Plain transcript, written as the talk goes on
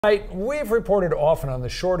Right, we've reported often on the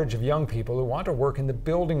shortage of young people who want to work in the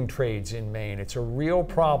building trades in Maine. It's a real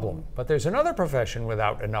problem. But there's another profession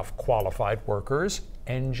without enough qualified workers: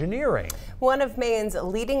 engineering. One of Maine's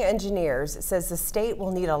leading engineers says the state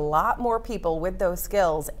will need a lot more people with those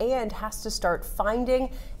skills and has to start finding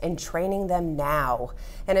and training them now.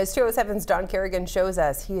 And as 207's Don Kerrigan shows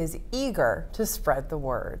us, he is eager to spread the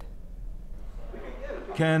word.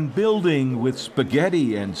 Can building with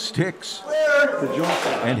spaghetti and sticks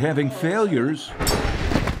and having failures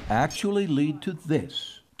actually lead to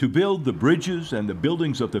this? To build the bridges and the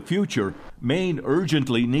buildings of the future, Maine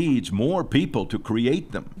urgently needs more people to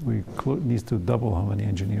create them. We need to double how many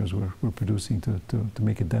engineers we're producing to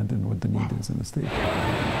make a dent in what the need is in the state.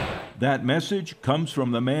 That message comes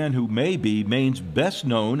from the man who may be Maine's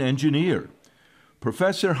best-known engineer,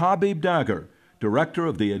 Professor Habib Dagher, Director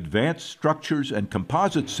of the Advanced Structures and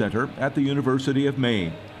Composites Center at the University of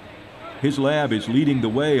Maine. His lab is leading the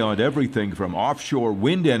way on everything from offshore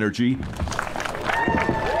wind energy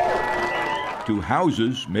to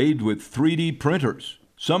houses made with 3D printers.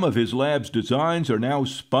 Some of his lab's designs are now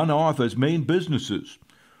spun off as Maine businesses.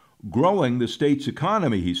 Growing the state's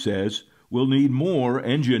economy, he says, will need more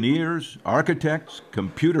engineers, architects,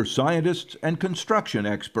 computer scientists, and construction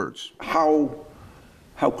experts. How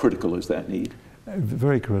critical is that need?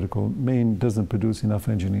 Very critical. Maine doesn't produce enough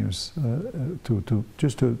engineers to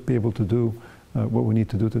be able to do what we need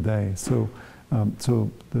to do today. So the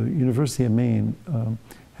University of Maine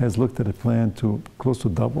has looked at a plan to close to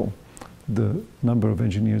double the number of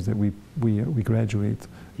engineers that we graduate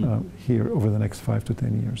here over the next 5 to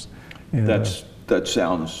 10 years. And, that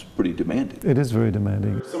sounds pretty demanding. It is very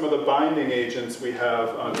demanding. Some of the binding agents, we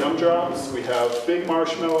have gumdrops, we have big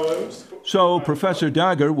marshmallows. So Professor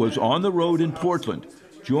Dagher was on the road in Portland,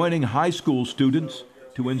 joining high school students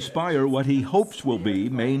to inspire what he hopes will be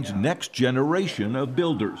Maine's next generation of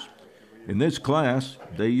builders. In this class,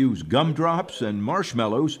 they use gumdrops and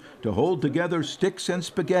marshmallows to hold together sticks and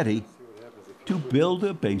spaghetti to build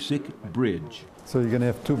a basic bridge. So you're going to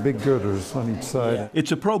have 2 big girders on each side.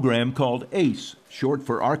 It's a program called ACE, short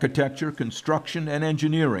for Architecture, Construction, and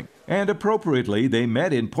Engineering. And appropriately, they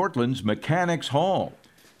met in Portland's Mechanics Hall,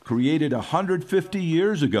 created 150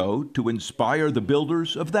 years ago to inspire the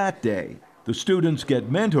builders of that day. The students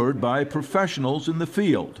get mentored by professionals in the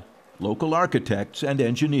field, local architects and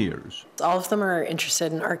engineers. All of them are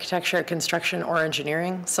interested in architecture, construction, or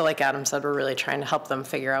engineering. So like Adam said, we're really trying to help them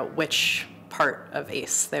figure out which part of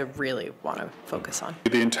ACE they really want to focus on.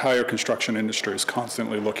 The entire construction industry is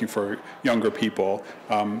constantly looking for younger people.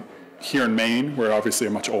 Here in Maine, we're obviously a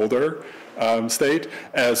much older state,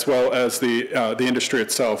 as well as the industry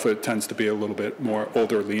itself, it tends to be a little bit more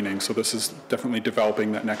older leaning. So this is definitely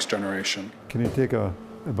developing that next generation. Can you take a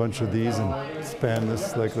bunch of these and span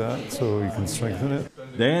this like that so you can strengthen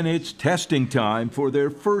it? Then it's testing time for their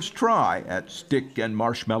first try at stick and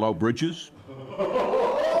marshmallow bridges.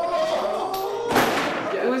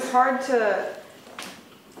 It was hard to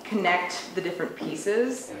connect the different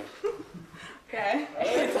pieces. Okay.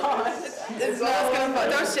 It's on. It's gonna fall.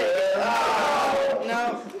 Don't shake it. Oh,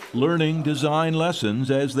 no. Learning design lessons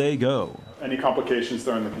as they go. Any complications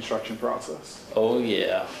during the construction process? Oh,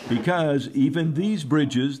 yeah. Because even these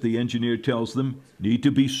bridges, the engineer tells them, need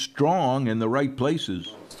to be strong in the right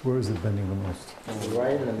places. Where is it bending the most?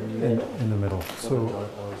 Right in the middle. In the middle. So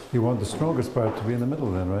you want the strongest part to be in the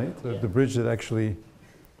middle then, right? The bridge that actually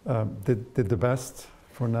did the best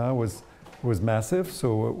for now was massive.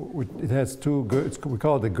 So it has 2 we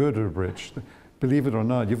call it a girder bridge. Believe it or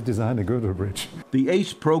not, you've designed a girder bridge. The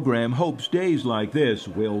ACE program hopes days like this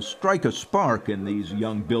will strike a spark in these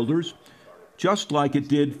young builders, just like it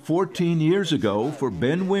did 14 years ago for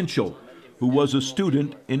Ben Winchell, who was a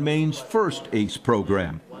student in Maine's first ACE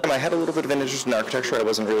program. I had a little bit of an interest in architecture. I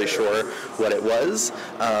wasn't really sure what it was,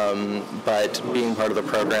 but being part of the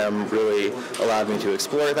program really allowed me to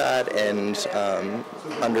explore that and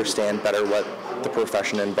understand better what the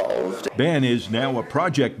profession involved. Ben is now a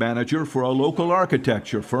project manager for a local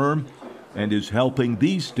architecture firm and is helping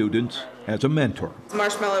these students as a mentor.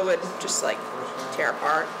 Marshmallow would just like tear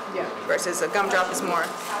apart, versus a gumdrop is more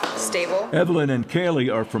stable. Evelyn and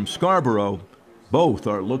Kaylee are from Scarborough. Both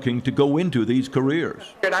are looking to go into these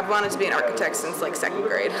careers. I've wanted to be an architect since like 2nd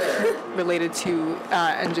grade. Related to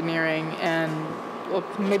engineering and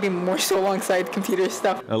maybe more so alongside computer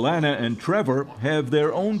stuff. Alana and Trevor have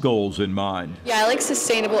their own goals in mind. Yeah, I like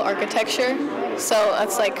sustainable architecture, so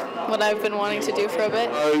that's like what I've been wanting to do for a bit.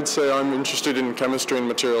 I'd say I'm interested in chemistry and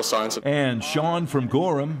material science. And Sean from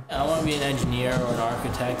Gorham. I want to be an engineer or an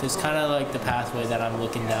architect. It's kind of like the pathway that I'm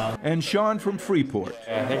looking down. And Sean from Freeport.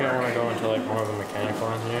 Yeah, I think I want to go into like more of a mechanical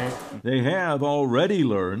engineering. They have already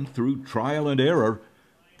learned through trial and error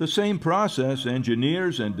the same process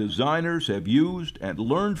engineers and designers have used and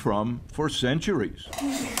learned from for centuries.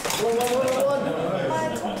 That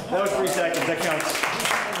was 3 seconds, that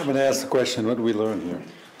counts. I'm going to ask the question, what did we learn here?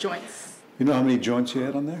 Joints. You know how many joints you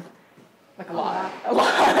had on there? Like a lot. A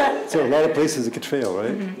lot. So a lot of places it could fail,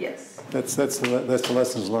 right? Mm-hmm. Yes. That's the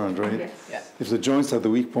lessons learned, right? Yes. Yeah. If the joints are the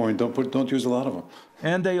weak point, don't use a lot of them.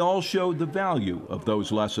 And they all showed the value of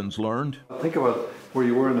those lessons learned. Think about where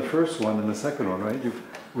you were in the first one and the second one, right? It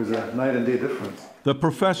was a night and day difference. The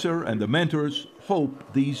professor and the mentors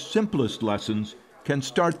hope these simplest lessons can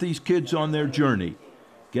start these kids on their journey,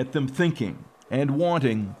 get them thinking and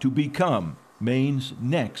wanting to become Maine's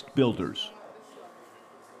next builders.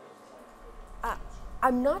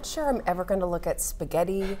 I'm not sure I'm ever going to look at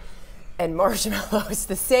spaghetti and marshmallows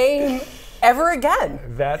the same ever again.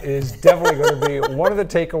 That is definitely going to be one of the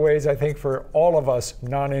takeaways, I think, for all of us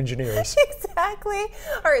non-engineers. Exactly.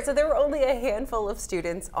 All right, so there were only a handful of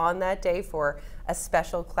students on that day for a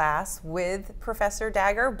special class with Professor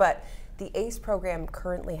Dagher, but the ACE program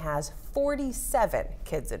currently has 47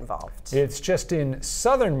 kids involved. It's just in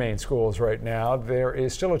southern Maine schools right now. There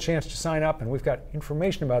is still a chance to sign up, and we've got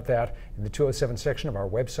information about that in the 207 section of our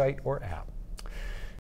website or app.